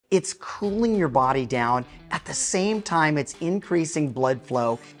It's cooling your body down. At the same time, it's increasing blood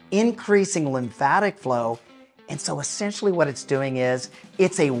flow, increasing lymphatic flow. And so essentially what it's doing is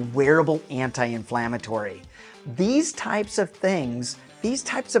it's a wearable anti-inflammatory. These types of things, these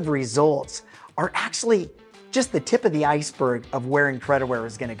types of results are actually just the tip of the iceberg of where Incrediwear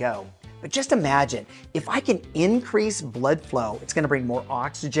is gonna go. But just imagine, if I can increase blood flow, it's gonna bring more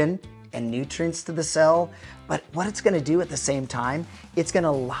oxygen and nutrients to the cell, but what it's gonna do at the same time, it's gonna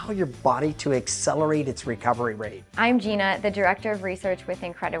allow your body to accelerate its recovery rate. I'm Gina, the Director of Research with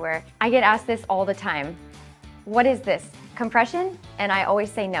Incrediwear. I get asked this all the time. What is this, compression? And I always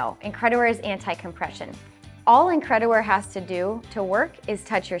say no. Incrediwear is anti-compression. All Incrediwear has to do to work is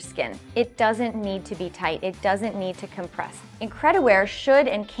touch your skin. It doesn't need to be tight. It doesn't need to compress. Incrediwear should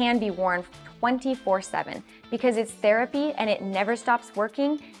and can be worn 24/7 because it's therapy and it never stops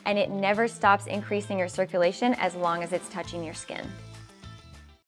working and it never stops increasing your circulation as long as it's touching your skin.